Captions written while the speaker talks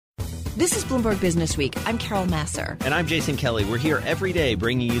This is Bloomberg Business Week. I'm Carol Massar. And I'm Jason Kelly. We're here every day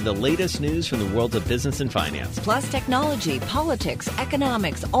bringing you the latest news from the worlds of business and finance. Plus technology, politics,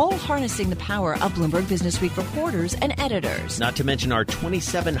 economics, all harnessing the power of Bloomberg Business Week reporters and editors. Not to mention our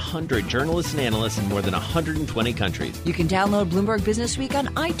 2,700 journalists and analysts in more than 120 countries. You can download Bloomberg Business Week on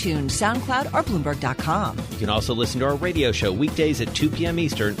iTunes, SoundCloud, or Bloomberg.com. You can also listen to our radio show weekdays at 2 p.m.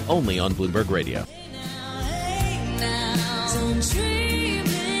 Eastern, only on Bloomberg Radio. Hey now, don't dream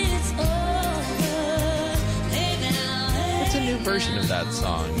it's over. Hey now, What's a new version of that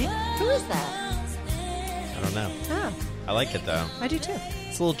song? Who is that? I don't know. Oh, I like it, though. I do too.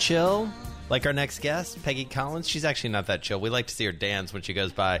 It's a little chill. Like our next guest, Peggy Collins. She's actually not that chill. We like to see her dance when she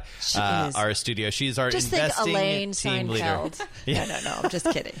goes by our studio. She's our Just think investing Elaine team Seinfeld. leader. No, I'm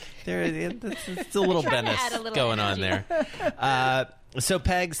just kidding. It's a little Venice going on there. So,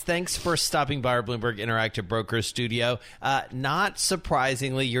 Pegs, thanks for stopping by our Bloomberg Interactive Brokers studio. Not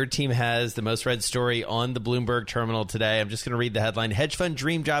surprisingly, your team has the most read story on the Bloomberg terminal today. I'm just going to read the headline. Hedge fund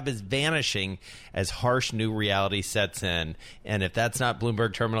dream job is vanishing as harsh new reality sets in. And if that's not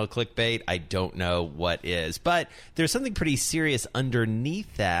Bloomberg terminal clickbait, I don't know what is. But there's something pretty serious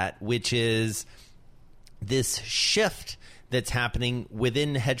underneath that, which is this shift that's happening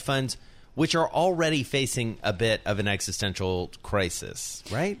within hedge funds, which are already facing a bit of an existential crisis,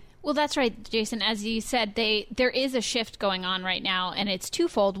 right? Well, that's right, Jason. As you said, there is a shift going on right now, and it's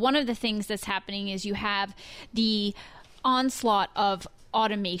twofold. One of the things that's happening is you have the onslaught of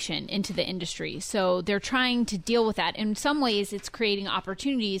automation into the industry. So they're trying to deal with that. In some ways, it's creating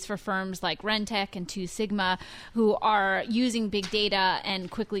opportunities for firms like Rentech and 2 Sigma who are using big data and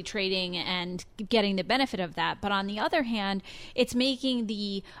quickly trading and getting the benefit of that. But on the other hand, it's making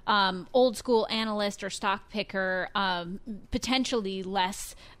the old school analyst or stock picker potentially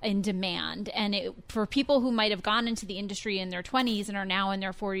less in demand. And for people who might have gone into the industry in their 20s and are now in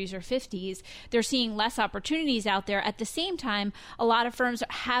their 40s or 50s, they're seeing less opportunities out there. At the same time, a lot of firms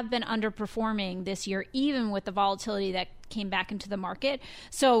have been underperforming this year, even with the volatility that came back into the market.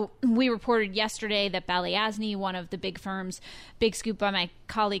 So we reported yesterday that Balyasny, one of the big firms, big scoop by my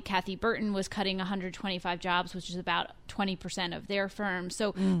colleague Kathy Burton, was cutting 125 jobs, which is about 20% of their firm.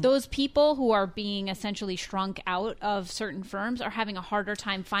 So those people who are being essentially shrunk out of certain firms are having a harder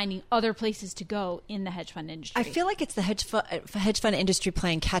time finding other places to go in the hedge fund industry. I feel like it's the hedge fund industry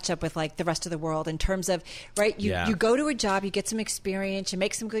playing catch up with like the rest of the world in terms of, right, you go to a job, you get some experience, you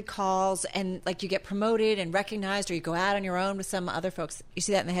make some good calls, and like you get promoted and recognized, or you go out on your own with some other folks. You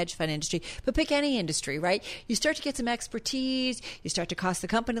see that in the hedge fund industry, but pick any industry, right? You start to get some expertise, you start to cost the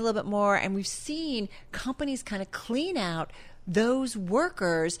company a little bit more, and we've seen companies kind of clean out those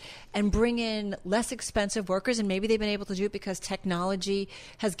workers and bring in less expensive workers, and maybe they've been able to do it because technology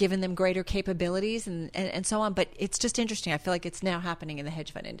has given them greater capabilities and so on. But it's just interesting. I feel like it's now happening in the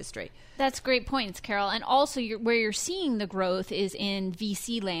hedge fund industry. That's great points, Carol. And also where you're seeing the growth is in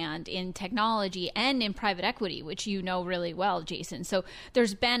VC land, in technology, and in private equity, which you know really well, Jason. So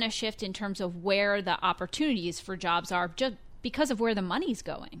there's been a shift in terms of where the opportunities for jobs are just because of where the money's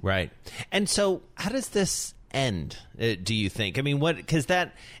going. Right. And so how does this end, do you think? I mean, because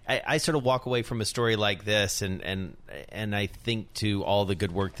I sort of walk away from a story like this and I think to all the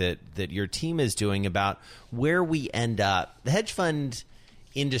good work that your team is doing about where we end up. The hedge fund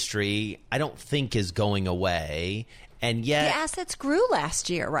industry, I don't think, is going away, and yet the assets grew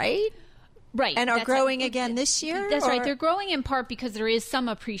last year, right? Right. And are growing again this year? That's right. They're growing in part because there is some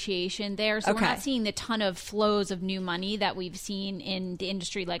appreciation there. So we're not seeing the ton of flows of new money that we've seen in the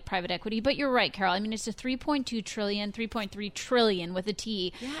industry like private equity. But you're right, Carol. I mean, it's a $3.2 trillion, $3.3 trillion with a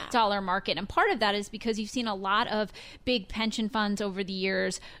T dollar market. And part of that is because you've seen a lot of big pension funds over the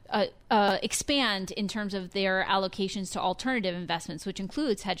years expand in terms of their allocations to alternative investments, which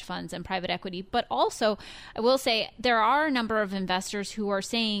includes hedge funds and private equity. But also, I will say, there are a number of investors who are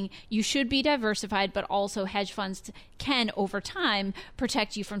saying you should be diversified, but also hedge funds can, over time,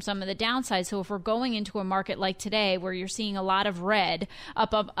 protect you from some of the downsides. So if we're going into a market like today where you're seeing a lot of red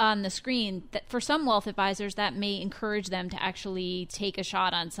up on the screen, that for some wealth advisors, that may encourage them to actually take a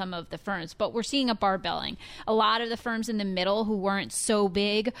shot on some of the firms. But we're seeing a barbelling. A lot of the firms in the middle who weren't so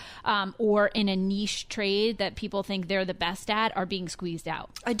big or in a niche trade that people think they're the best at are being squeezed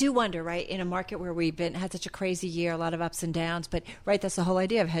out. I do wonder, right, in a market where we've had such a crazy year, a lot of ups and downs, but right, that's the whole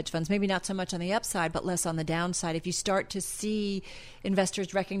idea of hedge funds. Maybe not so so much on the upside, but less on the downside. If you start to see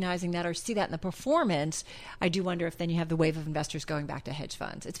investors recognizing that or see that in the performance, I do wonder if then you have the wave of investors going back to hedge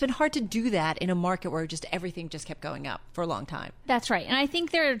funds. It's been hard to do that in a market where just everything just kept going up for a long time. That's right. And I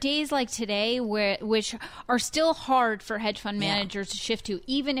think there are days like today which are still hard for hedge fund managers to shift to,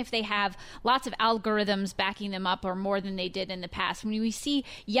 even if they have lots of algorithms backing them up or more than they did in the past. When we see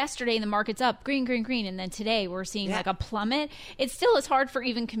yesterday the market's up, green, green, green, and then today we're seeing like a plummet, it still is hard for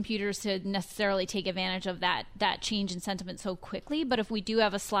even computers to necessarily take advantage of that change in sentiment so quickly. But if we do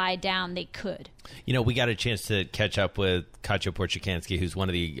have a slide down, they could. You know, we got a chance to catch up with Katja Porczykanski, who's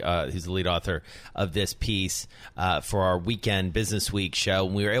who's the lead author of this piece for our weekend Business Week show.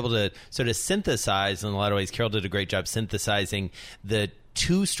 And we were able to sort of synthesize, in a lot of ways, Carol did a great job synthesizing the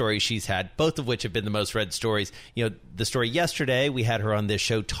two stories she's had, both of which have been the most read stories. You know, the story yesterday, we had her on this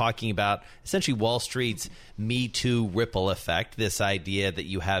show talking about essentially Wall Street's Me Too ripple effect, this idea that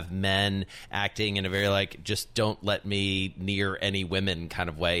you have men acting in a very like, just don't let me near any women kind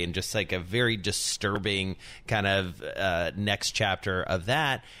of way, and just like a very disturbing kind of next chapter of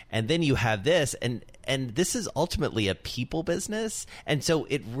that. And then you have this, and this is ultimately a people business. And so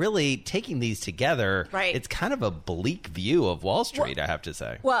it really, taking these together, it's kind of a bleak view of Wall Street, I have to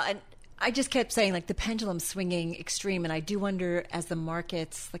say. Well, and I just kept saying, like, the pendulum's swinging extreme. And I do wonder, as the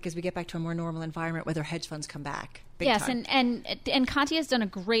markets, like, as we get back to a more normal environment, whether hedge funds come back. Yes, and Katya has done a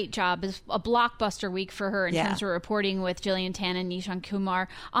great job. It's a blockbuster week for her in terms of reporting with Jillian Tan and Nishan Kumar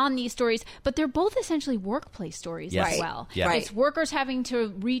on these stories. But they're both essentially workplace stories as well. Yeah. It's workers having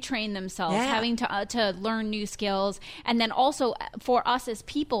to retrain themselves, having to learn new skills, and then also for us as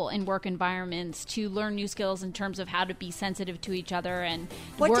people in work environments to learn new skills in terms of how to be sensitive to each other and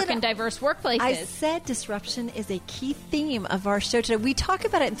work in diverse workplaces. I said disruption is a key theme of our show today. We talk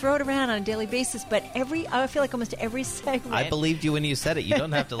about it and throw it around on a daily basis, but I feel like almost every segment. I believed you when you said it. You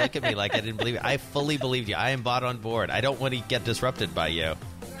don't have to look at me like I didn't believe it. I fully believed you. I am bought on board. I don't want to get disrupted by you.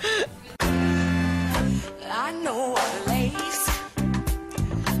 I know a place.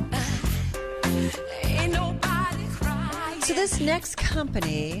 Ain't nobody crying. So this next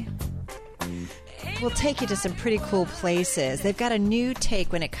company will take you to some pretty cool places. They've got a new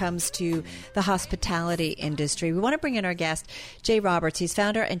take when it comes to the hospitality industry. We want to bring in our guest, Jay Roberts. He's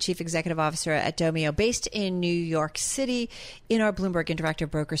founder and chief executive officer at Domio, based in New York City, in our Bloomberg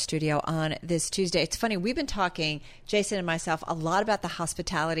Interactive Broker studio on this Tuesday. It's funny, we've been talking, Jason and myself, a lot about the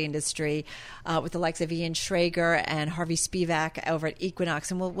hospitality industry with the likes of Ian Schrager and Harvey Spivak over at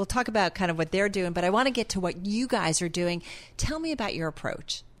Equinox, and we'll talk about kind of what they're doing, but I want to get to what you guys are doing. Tell me about your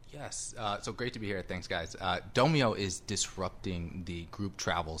approach. Yes. So great to be here. Thanks, guys. Domio is disrupting the group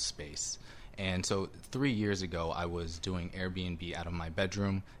travel space. And so 3 years ago, I was doing Airbnb out of my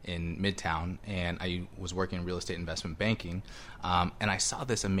bedroom in Midtown, and I was working in real estate investment banking. And I saw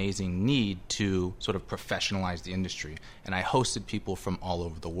this amazing need to sort of professionalize the industry. And I hosted people from all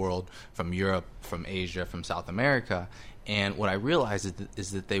over the world, from Europe, from Asia, from South America. And what I realized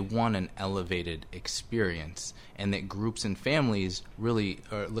is that they want an elevated experience, and that groups and families really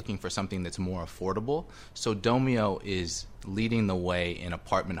are looking for something that's more affordable. So Domio is leading the way in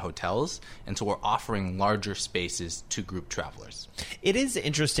apartment hotels, and so we're offering larger spaces to group travelers. It is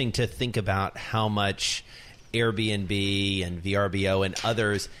interesting to think about how much Airbnb and VRBO and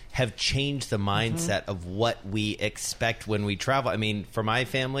others have changed the mindset of what we expect when we travel. I mean, for my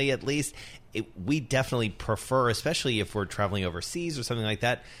family at least, we definitely prefer, especially if we're traveling overseas or something like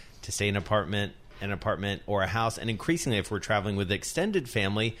that, to stay in an apartment or a house. And increasingly, if we're traveling with extended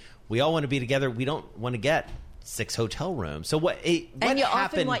family, we all want to be together. We don't want to get 6 hotel rooms. So what you happened?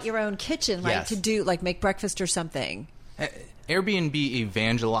 Often want your own kitchen, right? Yes. To do, like, make breakfast or something. Airbnb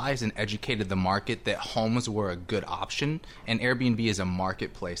evangelized and educated the market that homes were a good option, and Airbnb is a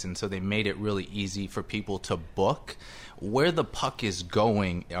marketplace, and so they made it really easy for people to book. Where the puck is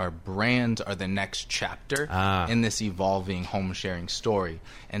going, our brands are the next chapter in this evolving home sharing story.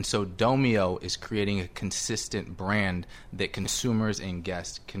 And so Domio is creating a consistent brand that consumers and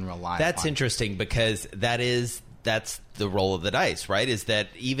guests can rely on. That's interesting, because that's the roll of the dice, right? Is that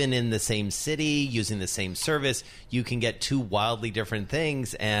even in the same city, using the same service, you can get two wildly different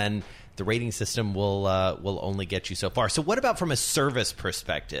things, and the rating system will only get you so far. So what about from a service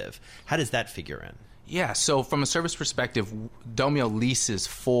perspective? How does that figure in? Yeah, so from a service perspective, Domio leases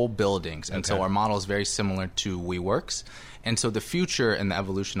full buildings, and so our model is very similar to WeWork's. And so the future and the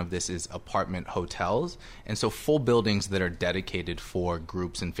evolution of this is apartment hotels, and so full buildings that are dedicated for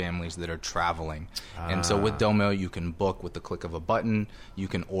groups and families that are traveling. And so with Domio, you can book with the click of a button, you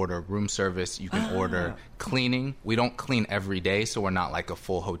can order room service, you can order cleaning. We don't clean every day, so we're not like a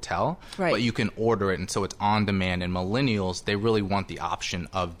full hotel, but you can order it, and so it's on demand. And millennials, they really want the option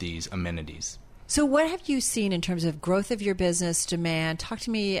of these amenities. So what have you seen in terms of growth of your business, demand? Talk to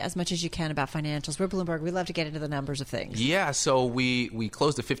me as much as you can about financials. We're Bloomberg. We love to get into the numbers of things. Yeah, so we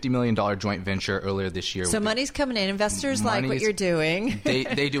closed a $50 million joint venture earlier this year. So money's coming in. Investors like what you're doing.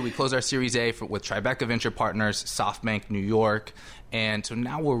 They do. We closed our Series A with Tribeca Venture Partners, SoftBank New York. And so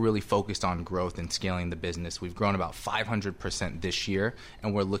now we're really focused on growth and scaling the business. We've grown about 500% this year,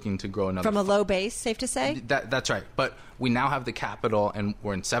 and we're looking to grow another. From a low base, safe to say? That's right. But we now have the capital, and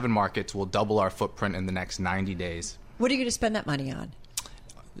we're in 7 markets. We'll double our footprint in the next 90 days. What are you going to spend that money on?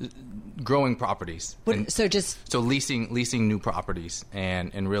 Growing properties. So leasing new properties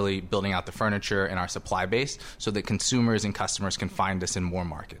and really building out the furniture and our supply base so that consumers and customers can find us in more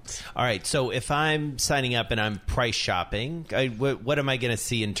markets. All right. So if I'm signing up and I'm price shopping, what am I going to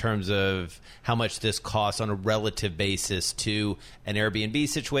see in terms of how much this costs on a relative basis to an Airbnb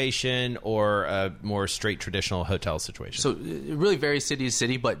situation or a more straight traditional hotel situation? So it really varies city to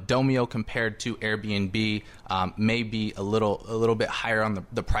city, but Domio compared to Airbnb may be a little bit higher on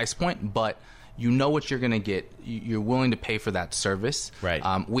the price point, but you know what you're going to get. You're willing to pay for that service. Right.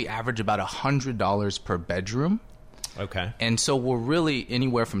 We average about $100 per bedroom. Okay. And so we're really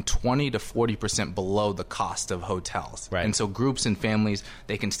anywhere from 20 to 40% below the cost of hotels. Right. And so groups and families,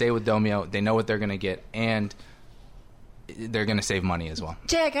 they can stay with Domio. They know what they're going to get, and they're going to save money as well.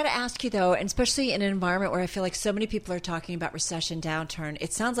 Jay, I got to ask you, though, and especially in an environment where I feel like so many people are talking about recession, downturn,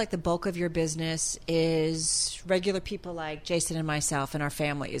 it sounds like the bulk of your business is regular people like Jason and myself and our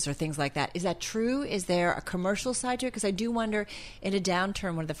families or things like that. Is that true? Is there a commercial side to it? Because I do wonder, in a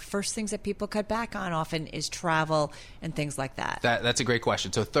downturn, one of the first things that people cut back on often is travel and things like that. That's a great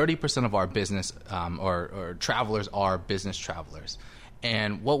question. So 30% of our business or travelers are business travelers.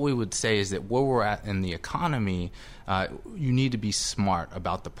 And what we would say is that where we're at in the economy, you need to be smart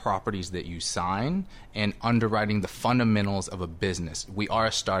about the properties that you sign and underwriting the fundamentals of a business. We are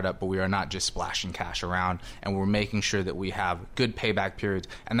a startup, but we are not just splashing cash around, and we're making sure that we have good payback periods,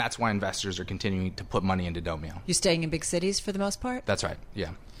 and that's why investors are continuing to put money into Domio. You staying in big cities for the most part? That's right,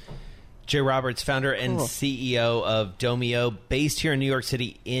 yeah. Jay Roberts, founder and CEO of Domio, based here in New York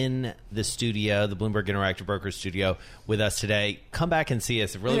City in the studio, the Bloomberg Interactive Brokers studio, with us today. Come back and see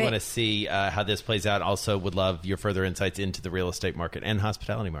us. I really want to see how this plays out. Also would love your further insights into the real estate market and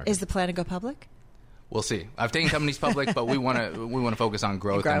hospitality market. Is the plan to go public? We'll see. I've taken companies public, but we want to focus on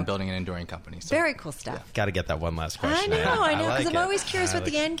growth and building an enduring company. So. Very cool stuff. Yeah. Got to get that one last question. I know, because I'm always curious what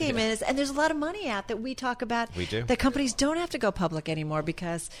the end game is. And there's a lot of money out that we talk about. We do. That companies don't have to go public anymore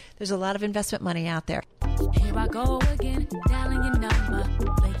because there's a lot of investment money out there. Here I go again, dialing your number.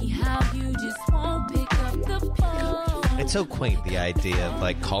 Flaky how you just won't pick up the phone. It's so quaint, the idea of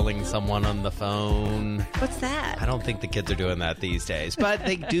like calling someone on the phone. What's that? I don't think the kids are doing that these days, but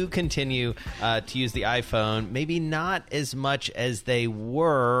they do continue to use the iPhone, maybe not as much as they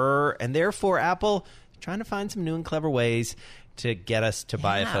were, and therefore Apple trying to find some new and clever ways to get us to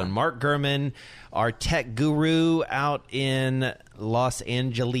buy a phone. Mark Gurman, our tech guru out in Los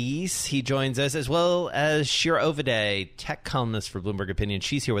Angeles, he joins us, as well as Shira Ovide, tech columnist for Bloomberg Opinion.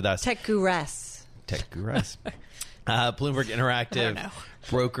 She's here with us. Tech gurus. Bloomberg Interactive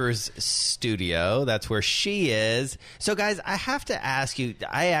Brokers Studio. That's where she is. So, guys, I have to ask you,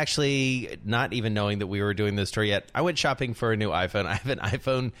 I actually, not even knowing that we were doing this story yet, I went shopping for a new iPhone. I have an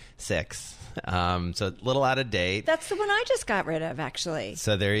iPhone 6. So a little out of date. That's the one I just got rid of, actually.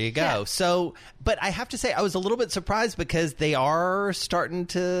 So there you go. Yeah. So, but I have to say, I was a little bit surprised because they are starting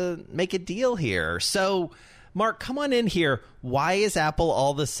to make a deal here. So, Mark, come on in here. Why is Apple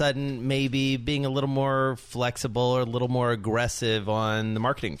all of a sudden maybe being a little more flexible or a little more aggressive on the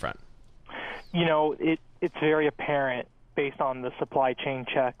marketing front? You know, it's very apparent based on the supply chain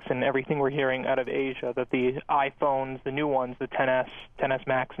checks and everything we're hearing out of Asia that the iPhones, the new ones, the XS, XS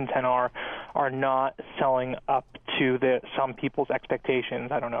Max, and XR, are not selling up to some people's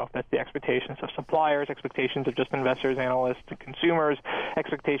expectations. I don't know if that's the expectations of suppliers, expectations of just investors, analysts, and consumers,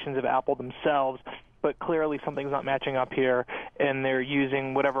 expectations of Apple themselves. but clearly something's not matching up here, and they're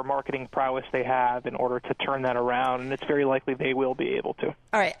using whatever marketing prowess they have in order to turn that around, and it's very likely they will be able to.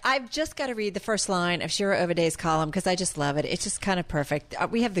 All right, I've just got to read the first line of Shira Ovide's column because I just love it. It's just kind of perfect.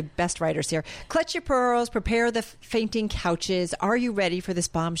 We have the best writers here. Clutch your pearls, prepare the fainting couches. Are you ready for this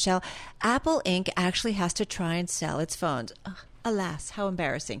bombshell? Apple Inc. actually has to try and sell its phones. Ugh. Alas, how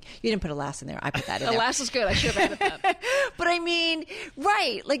embarrassing. You didn't put alas in there. I put that in there. Alas is good. I should have added that. But I mean,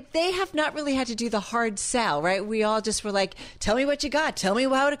 right. Like, they have not really had to do the hard sell, right? We all just were like, tell me what you got. Tell me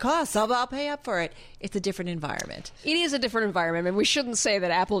what it costs. I'll pay up for it. It's a different environment. It is a different environment. And we shouldn't say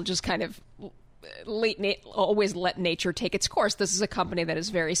that Apple just kind of always let nature take its course. This is a company that is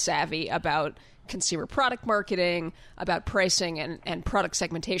very savvy about consumer product marketing, about pricing and product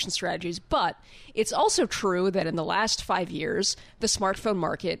segmentation strategies. But it's also true that in the last 5 years, the smartphone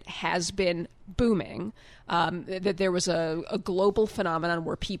market has been booming. That there was a global phenomenon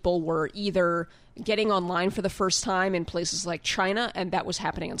where people were either getting online for the first time in places like China, and that was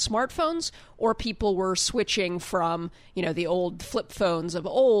happening on smartphones, or people were switching from, the old flip phones of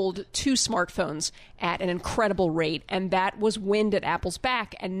old to smartphones at an incredible rate, and that was wind at Apple's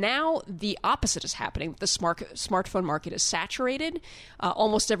back. And now the opposite is happening. The smartphone market is saturated.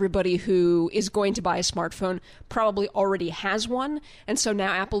 Almost everybody who is going to buy a smartphone probably already has one, and so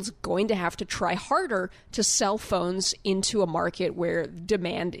now Apple's going to have to try harder to sell phones into a market where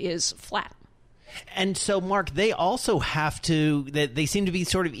demand is flat. And so, Mark, they also have to, they seem to be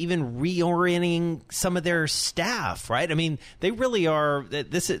sort of even reorienting some of their staff, right? I mean, they really are,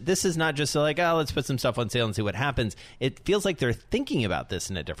 this is not just like, oh, let's put some stuff on sale and see what happens. It feels like they're thinking about this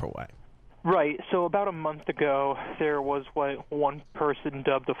in a different way. Right. So about a month ago, there was what one person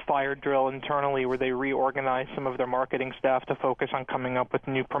dubbed a fire drill internally, where they reorganized some of their marketing staff to focus on coming up with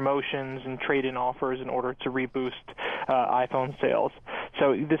new promotions and trade-in offers in order to reboost iPhone sales.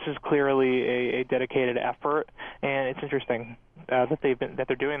 So this is clearly a dedicated effort, and it's interesting that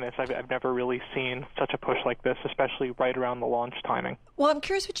they're doing this. I've never really seen such a push like this, especially right around the launch timing. Well, I'm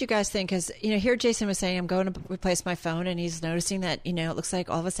curious what you guys think, because here Jason was saying I'm going to replace my phone, and he's noticing that it looks like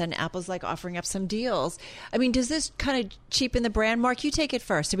all of a sudden Apple's like offering up some deals. I mean, does this kind of cheapen the brand? Mark, you take it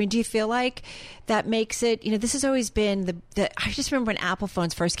first. I mean, do you feel like that makes it? This has always been I just remember when Apple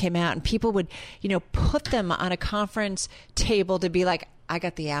phones first came out, and people would put them on a conference table to be like, I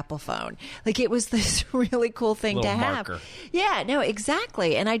got the Apple phone. Like, it was this really cool thing to have. Marker. Yeah, no,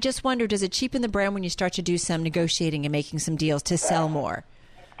 exactly. And I just wonder, does it cheapen the brand when you start to do some negotiating and making some deals to sell more?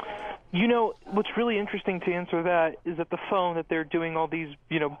 What's really interesting to answer that is that the phone that they're doing all these,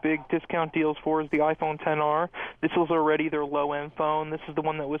 big discount deals for is the iPhone XR. This was already their low-end phone. This is the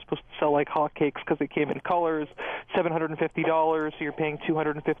one that was supposed to sell like hotcakes because it came in colors, $750, so you're paying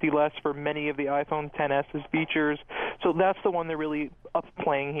 $250 less for many of the iPhone XS's features. So that's the one they're really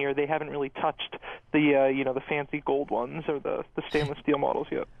upplaying here. They haven't really touched the fancy gold ones or the stainless steel models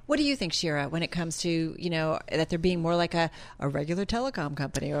yet. What do you think, Shira, when it comes to, that they're being more like a regular telecom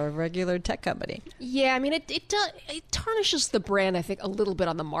company or a regular tech company? Yeah, I mean, it tarnishes the brand, I think, a little bit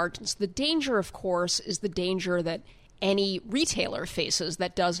on the margins. The danger, of course, is the danger that any retailer faces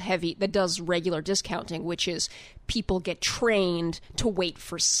that does regular discounting, which is people get trained to wait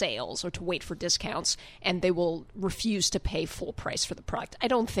for sales or to wait for discounts, and they will refuse to pay full price for the product. I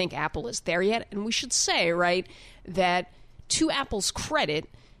don't think Apple is there yet, and we should say, right, that to Apple's credit,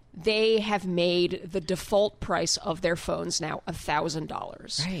 they have made the default price of their phones now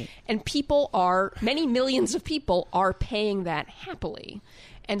 $1,000. Right. And many millions of people are paying that happily.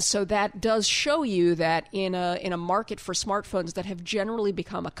 And so that does show you that in a market for smartphones that have generally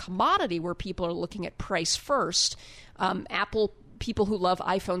become a commodity where people are looking at price first, people who love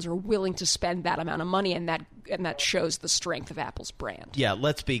iPhones are willing to spend that amount of money, and that shows the strength of Apple's brand. Yeah,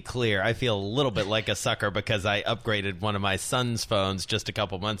 let's be clear. I feel a little bit like a sucker because I upgraded one of my son's phones just a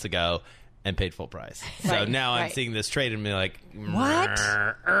couple months ago and paid full price. So now I'm seeing this trade and be like, what?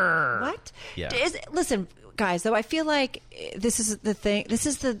 Yeah. Listen, guys, though, I feel like this is the thing. This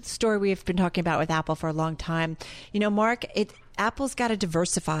is the story we've been talking about with Apple for a long time. Mark, Apple's got to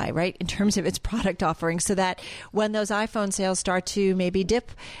diversify, right, in terms of its product offerings, so that when those iPhone sales start to maybe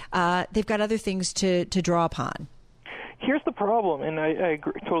dip, they've got other things to draw upon. Here's the problem, and I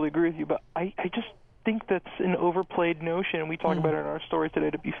totally agree with you, but I just think that's an overplayed notion, and we talk about it in our story today,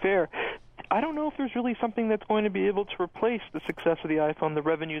 to be fair. I don't know if there's really something that's going to be able to replace the success of the iPhone, the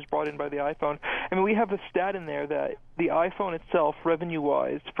revenues brought in by the iPhone. I mean, we have a stat in there that the iPhone itself,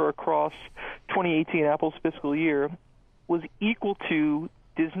 revenue-wise, for across 2018 Apple's fiscal year, was equal to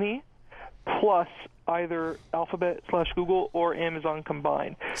Disney plus either Alphabet/Google or Amazon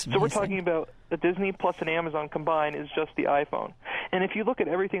combined. So we're talking about a Disney plus an Amazon combined is just the iPhone. And if you look at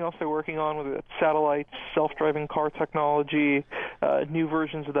everything else they're working on, whether it's satellites, self-driving car technology, new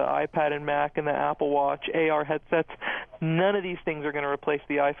versions of the iPad and Mac and the Apple Watch, AR headsets, none of these things are going to replace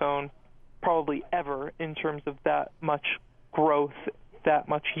the iPhone probably ever in terms of that much growth, that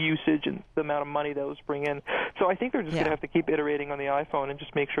much usage, and the amount of money those bring in. So I think they're just going to have to keep iterating on the iPhone and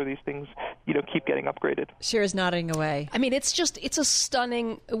just make sure these things, keep getting upgraded. Shira's nodding away. I mean, it's a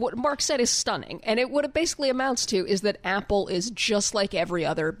stunning, what Mark said is stunning. And what it basically amounts to is that Apple is just like every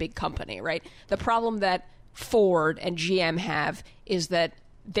other big company, right? The problem that Ford and GM have is that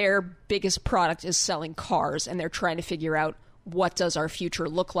their biggest product is selling cars, and they're trying to figure out what does our future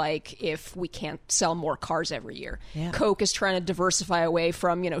look like if we can't sell more cars every year. Yeah. Coke is trying to diversify away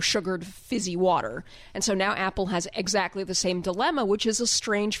from, sugared fizzy water. And so now Apple has exactly the same dilemma, which is a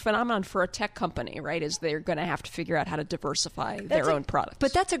strange phenomenon for a tech company, right? Is they're going to have to figure out how to diversify their own products.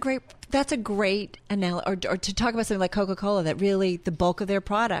 But that's a great analogy, or to talk about something like Coca-Cola, that really the bulk of their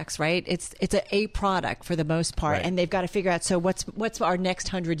products, right? It's a product for the most part, right. And they've got to figure out, so what's our next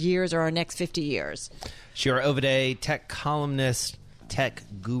 100 years or our next 50 years? Shira Ovide, tech columnist, tech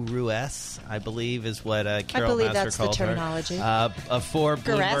guru-s, I believe is what Carol Massar called her. I believe that's the terminology. For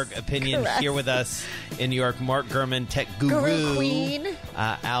Bloomberg Opinion, here with us in New York, Mark Gurman, tech guru queen.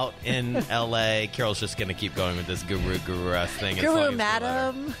 Out in L.A. Carol's just going to keep going with this guru-s thing. Guru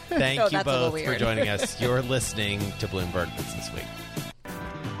madam. Thank you both for joining us. You're listening to Bloomberg Business Week.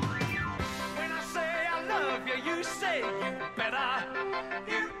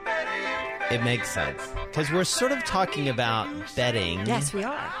 It makes sense, because we're sort of talking about betting. Yes, we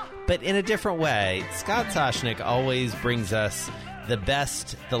are. But in a different way. Scott Soshnick always brings us the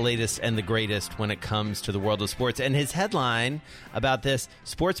best, the latest, and the greatest when it comes to the world of sports. And his headline about this,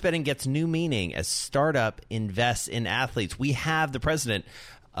 sports betting gets new meaning as startup invests in athletes. We have the president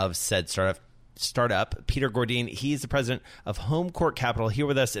of said startup, Peter Gourdine. He's the president of Home Court Capital, here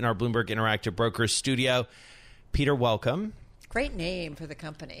with us in our Bloomberg Interactive Brokers studio. Peter, welcome. Great name for the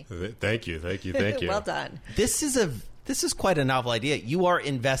company. Thank you. Well done. This is quite a novel idea. You are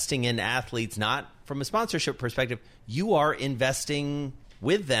investing in athletes, not from a sponsorship perspective. You are investing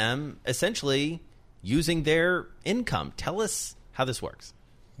with them, essentially using their income.Ell us how this works.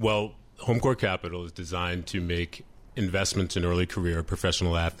 Well, Home Court Capital is designed to make investments in early career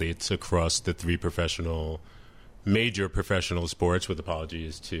professional athletes across the three major professional sports, with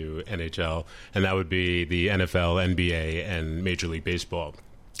apologies to NHL, and that would be the NFL, NBA, and Major League Baseball.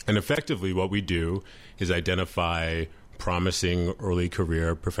 And effectively what we do is identify promising early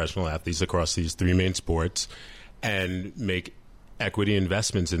career professional athletes across these three main sports and make equity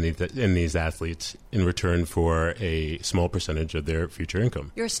investments in these athletes in return for a small percentage of their future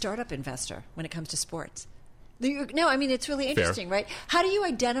income. You're a startup investor when it comes to sports. No, I mean, it's really interesting, right? How do you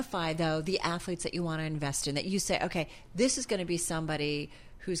identify, though, the athletes that you want to invest in, that you say, okay, this is going to be somebody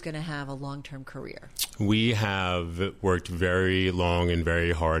who's going to have a long-term career? We have worked very long and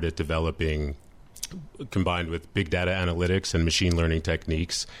very hard at developing, combined with big data analytics and machine learning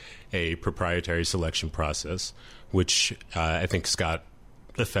techniques, a proprietary selection process, which I think Scott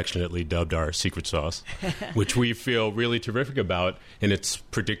affectionately dubbed our secret sauce, which we feel really terrific about in its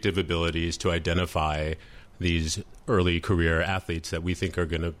predictive abilities to identify these early career athletes that we think are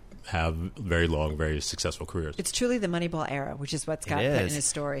going to have very long, very successful careers. It's truly the Moneyball era, which is what Scott put in his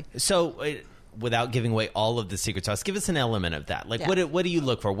story. So without giving away all of the secret sauce, give us an element of that. Like, what do you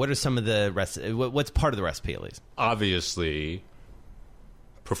look for? What are some of the what's part of the recipe, at least? Obviously,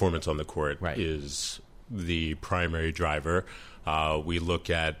 performance on the court is the primary driver. We look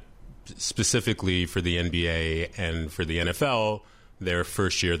at, specifically for the NBA and for the NFL, their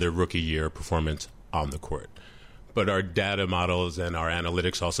rookie year performance on the court. But our data models and our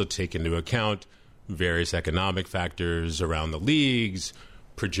analytics also take into account various economic factors around the leagues,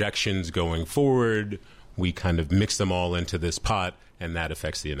 projections going forward. We kind of mix them all into this pot, and that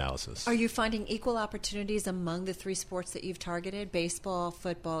affects the analysis. Are you finding equal opportunities among the three sports that you've targeted, baseball,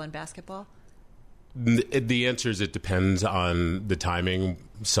 football, and basketball? The answer is it depends on the timing.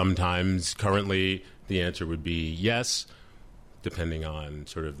 Sometimes, currently, the answer would be yes, depending on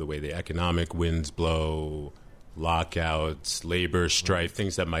sort of the way the economic winds blow, lockouts, labor strife,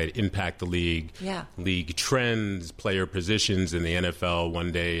 things that might impact the league, league trends, player positions. In the NFL,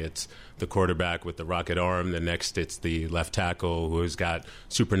 one day it's the quarterback with the rocket arm, the next it's the left tackle who's got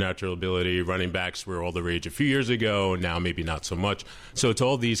supernatural ability. Running backs were all the rage a few years ago, now maybe not so much. So it's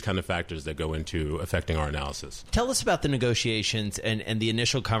all these kind of factors that go into affecting our analysis. Tell us about the negotiations and the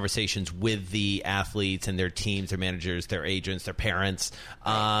initial conversations with the athletes and their teams, their managers, their agents, their parents.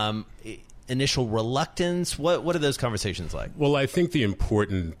 initial reluctance? What are those conversations like? Well, I think the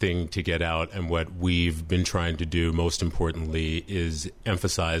important thing to get out, and what we've been trying to do most importantly, is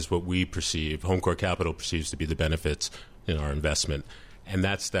emphasize what we perceive, HomeCourt Capital perceives to be the benefits in our investment. And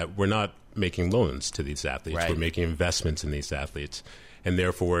that's that we're not making loans to these athletes. Right. We're making investments in these athletes. And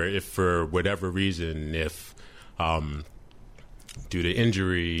therefore, if for whatever reason, if due to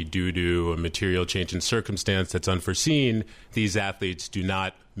injury, due to a material change in circumstance that's unforeseen, these athletes do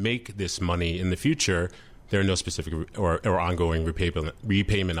not make this money in the future, there are no specific or ongoing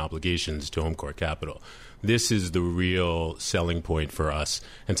repayment obligations to HomeCourt Capital. This is the real selling point for us,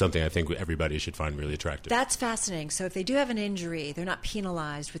 and something I think everybody should find really attractive. That's fascinating. So if they do have an injury, they're not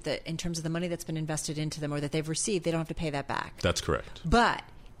penalized in terms of the money that's been invested into them or that they've received. They don't have to pay that back. That's correct. But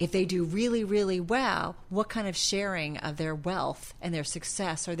if they do really, really well, what kind of sharing of their wealth and their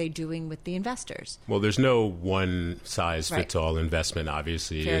success are they doing with the investors? Well, there's no one-size-fits-all investment,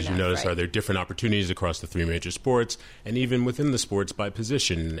 obviously. Fair As you enough, notice, right. are there different opportunities across the three major sports? And even within the sports by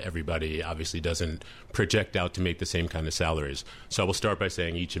position, everybody obviously doesn't project out to make the same kind of salaries. So I will start by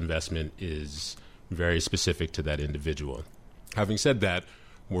saying each investment is very specific to that individual. Having said that,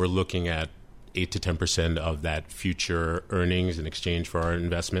 we're looking at 8 to 10% of that future earnings in exchange for our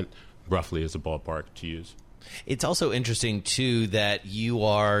investment, roughly as a ballpark to use. It's also interesting, too, that you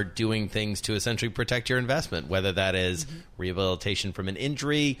are doing things to essentially protect your investment, whether that is rehabilitation from an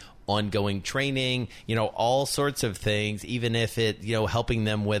injury, ongoing training, all sorts of things, even if it, helping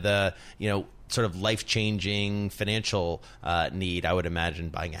them with a, sort of life-changing financial need. I would imagine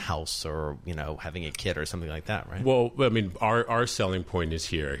buying a house or, having a kid or something like that, right? Well, I mean, our selling point is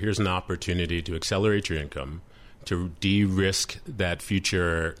here. Here's an opportunity to accelerate your income, to de-risk that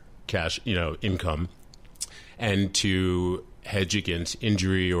future cash, income, and to hedge against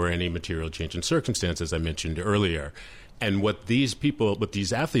injury or any material change in circumstances I mentioned earlier. And what these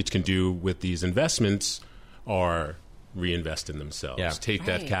athletes can do with these investments are reinvest in themselves, take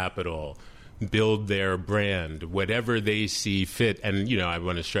that capital, build their brand, whatever they see fit. And, I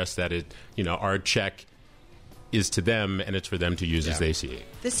want to stress that our check is to them, and it's for them to use as they see it.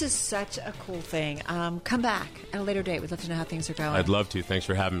 This is such a cool thing. Come back at a later date. We'd love to know how things are going. I'd love to. Thanks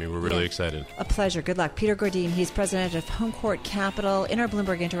for having me. We're really excited. A pleasure. Good luck. Peter Gourdine, he's president of HomeCourt Capital in our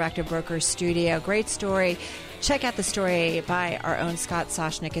Bloomberg Interactive Brokers studio. Great story. Check out the story by our own Scott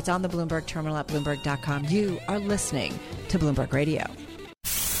Soshnick. It's on the Bloomberg terminal at Bloomberg.com. You are listening to Bloomberg Radio.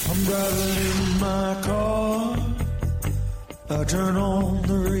 I'm driving in my car. I turn on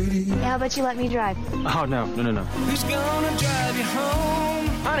the radio. How about you let me drive? Oh, no. Who's gonna drive you home?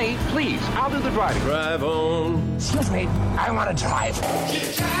 Honey, please, I'll do the driving. Drive on. Excuse me, I want to drive. Just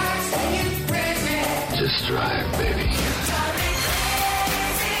drive, baby.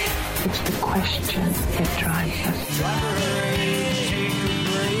 It's the question that drives us. Take a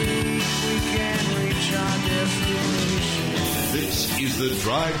break. We can reach our destination. This is the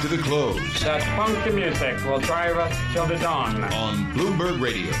Drive to the Close. That funky music will drive us till the dawn. On Bloomberg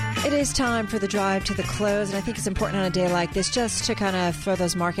Radio. It is time for the drive to the close, and I think it's important on a day like this just to kind of throw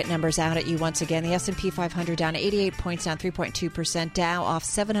those market numbers out at you once again. The S&P 500 down 88 points, down 3.2%. Dow off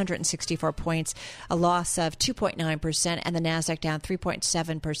 764 points, a loss of 2.9%, and the Nasdaq down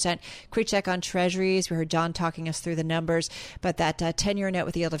 3.7%. Quick check on Treasuries. We heard John talking us through the numbers, but that 10-year note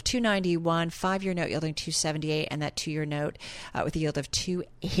with a yield of 2.91, 5-year note yielding 2.78, and that 2-year note with a yield of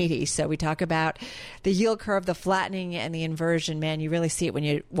 2.80. So we talk about the yield curve, the flattening, and the inversion. Man, you really see it when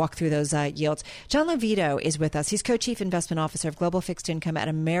you walk through those yields. John Lovito is with us. He's co-chief investment officer of global fixed income at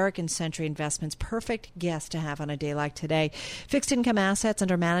American Century Investments. Perfect guest to have on a day like today. Fixed income assets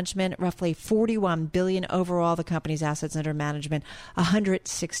under management, roughly $41 billion overall. The company's assets under management,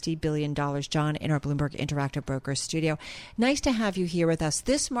 $160 billion. John, in our Bloomberg Interactive Brokers studio. Nice to have you here with us.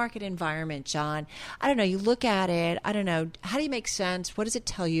 This market environment, John, I don't know, you look at it, I don't know, how do you make sense? What does it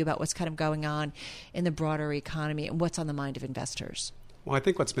tell you about what's kind of going on in the broader economy and what's on the mind of investors? Well, I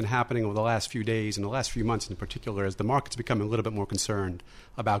think what's been happening over the last few days and the last few months in particular is the market's becoming a little bit more concerned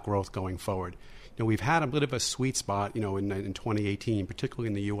about growth going forward. We've had a bit of a sweet spot, in 2018, particularly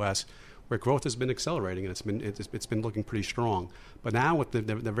in the U.S., where growth has been accelerating and it's been looking pretty strong. But now with the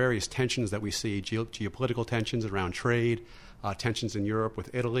various tensions that we see, geopolitical tensions around trade, tensions in Europe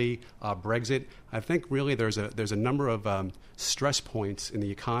with Italy, Brexit, I think really there's a number of stress points in the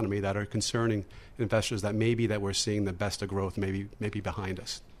economy that are concerning investors that maybe that we're seeing the best of growth maybe behind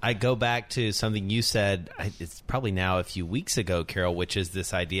us. I go back to something you said, it's probably now a few weeks ago, Carol, which is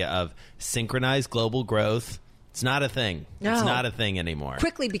this idea of synchronized global growth. It's not a thing. No. It's not a thing anymore.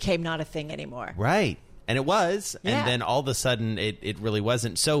 Quickly became not a thing anymore. Right. And it was, and then all of a sudden it really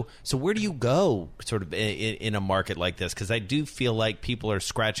wasn't. So where do you go sort of in a market like this? Because I do feel like people are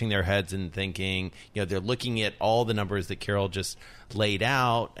scratching their heads and thinking, they're looking at all the numbers that Carol just laid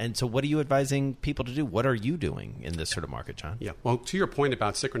out. And so what are you advising people to do? What are you doing in this sort of market, John? Yeah, well, to your point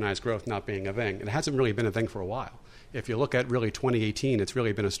about synchronized growth not being a thing, it hasn't really been a thing for a while. If you look at really 2018, it's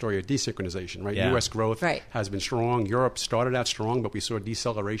really been a story of desynchronization, right? Yeah. U.S. growth has been strong. Europe started out strong, but we saw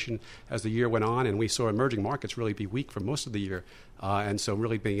deceleration as the year went on, and we saw emerging markets really be weak for most of the year, and so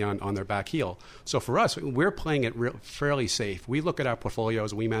really being on their back heel. So for us, we're playing it fairly safe. We look at our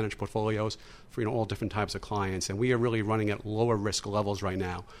portfolios, we manage portfolios for all different types of clients, and we are really running at lower risk levels right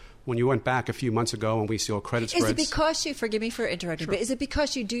now. When you went back a few months ago and we saw credit spreads... Is it because you, forgive me for interrupting, Sure. but is it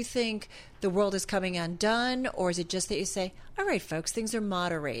because you do think the world is coming undone, or is it just that you say, all right, folks, things are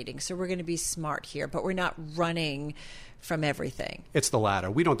moderating, so we're going to be smart here, but we're not running from everything? It's the latter.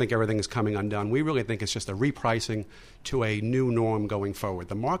 We don't think everything is coming undone. We really think it's just a repricing to a new norm going forward.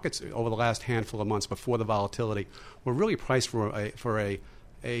 The markets over the last handful of months before the volatility were really priced for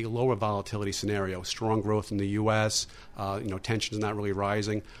a lower volatility scenario, strong growth in the U.S., tensions not really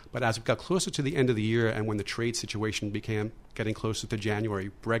rising. But as we got closer to the end of the year and when the trade situation began getting closer to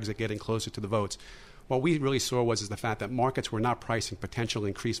January, Brexit getting closer to the votes, what we really saw was the fact that markets were not pricing potential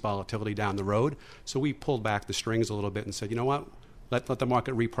increased volatility down the road. So we pulled back the strings a little bit and said, you know what? Let the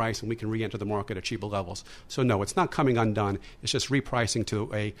market reprice and we can re-enter the market at cheaper levels. So no, it's not coming undone. It's just repricing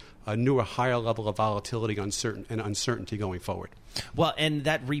to a newer, higher level of volatility and uncertainty going forward. Well, and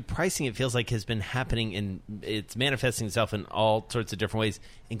that repricing, it feels like, has been happening, it's manifesting itself in all sorts of different ways,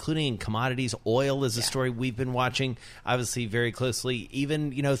 including in commodities. Oil is a story we've been watching, obviously, very closely,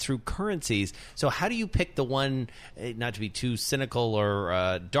 even, through currencies. So how do you pick the one, not to be too cynical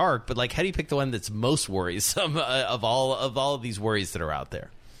or dark, but how do you pick the one that's most worrisome of all of these worries that are out there?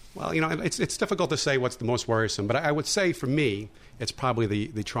 Well, it's difficult to say what's the most worrisome, but I would say for me, it's probably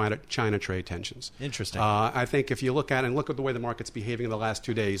the China trade tensions. Interesting. I think if you look at the way the market's behaving in the last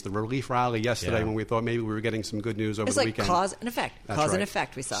 2 days, the relief rally yesterday when we thought maybe we were getting some good news over the weekend. It's like cause and effect. That's cause right. and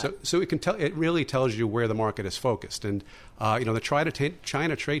effect, we saw it. So it really tells you where the market is focused. And, the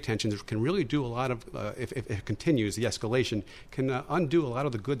China trade tensions can really do a lot of, if it continues, the escalation can undo a lot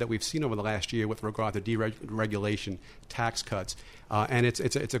of the good that we've seen over the last year with regard to deregulation, tax cuts. And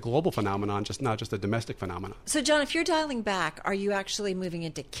it's a global phenomenon, not just a domestic phenomenon. So, John, if you're dialing back, are you actually moving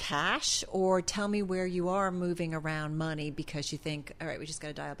into cash, or tell me where you are moving around money because you think, all right, we just got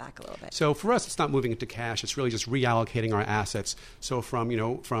to dial back a little bit? So for us, it's not moving into cash. It's really just reallocating our assets. So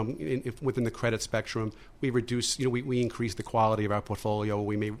within the credit spectrum, we reduce, we increase the quality of our portfolio.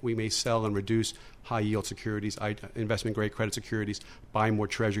 We may sell and reduce high yield securities, investment grade credit securities, buy more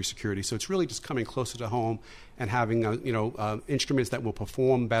treasury securities. So it's really just coming closer to home and having instruments that will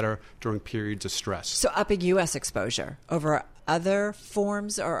perform better during periods of stress. So upping U.S. exposure over other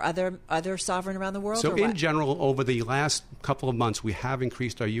forms or other sovereign around the world? So or in what? general, over the last couple of months, we have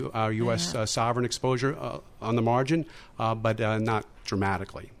increased our U.S. Sovereign exposure on the margin, but not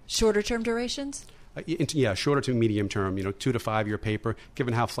dramatically. Shorter term durations? Shorter to medium term, 2 to 5 year paper.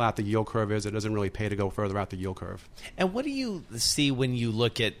 Given how flat the yield curve is, it doesn't really pay to go further out the yield curve. And what do you see when you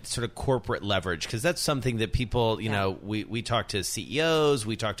look at sort of corporate leverage? Because that's something that people, we talk to CEOs,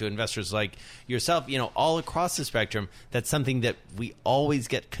 we talk to investors like yourself, all across the spectrum. That's something that we always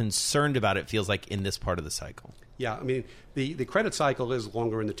get concerned about, it feels like, in this part of the cycle. Yeah, I mean, the credit cycle is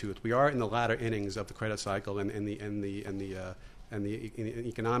longer in the tooth. We are in the latter innings of the credit cycle and the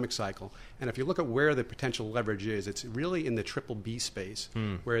economic cycle. And if you look at where the potential leverage is, it's really in the triple B space,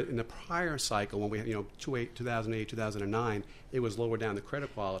 where in the prior cycle, when we had 2008, 2009, it was lower down the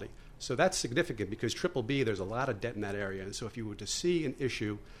credit quality. So that's significant because triple B, there's a lot of debt in that area. And so if you were to see an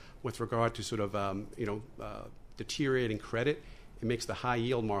issue with regard to sort of deteriorating credit, it makes the high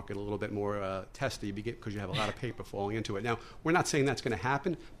yield market a little bit more testy because you have a lot of paper falling into it. Now, we're not saying that's going to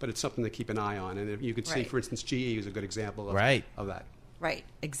happen, but it's something to keep an eye on. And if you can see, for instance, GE is a good example of that. Right,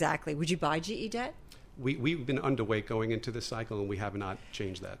 exactly. Would you buy GE debt? We've been underweight going into this cycle, and we have not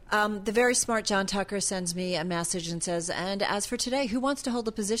changed that. The very smart John Tucker sends me a message and says, and as for today, who wants to hold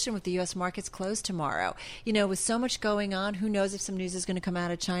a position with the U.S. markets closed tomorrow? With so much going on, who knows if some news is going to come out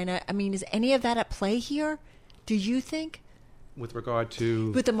of China? I mean, is any of that at play here, do you think? With regard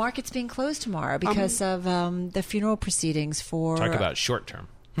to... With the markets being closed tomorrow because of the funeral proceedings for... Talk about short term.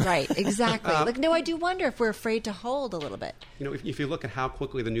 Right, exactly. I do wonder if we're afraid to hold a little bit. If you look at how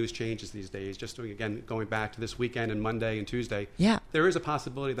quickly the news changes these days, just going back to this weekend and Monday and Tuesday, there is a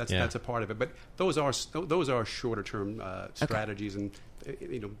possibility that's a part of it. But those are shorter term strategies, and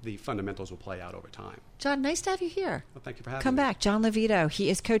the fundamentals will play out over time. John, nice to have you here. Well, thank you for having me. Come back. John Lovito. He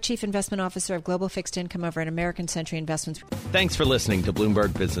is Co-Chief Investment Officer of Global Fixed Income over at American Century Investments. Thanks for listening to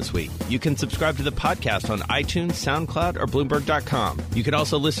Bloomberg Business Week. You can subscribe to the podcast on iTunes, SoundCloud, or Bloomberg.com. You can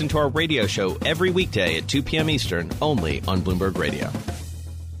also listen to our radio show every weekday at 2 p.m. Eastern, only on Bloomberg Radio.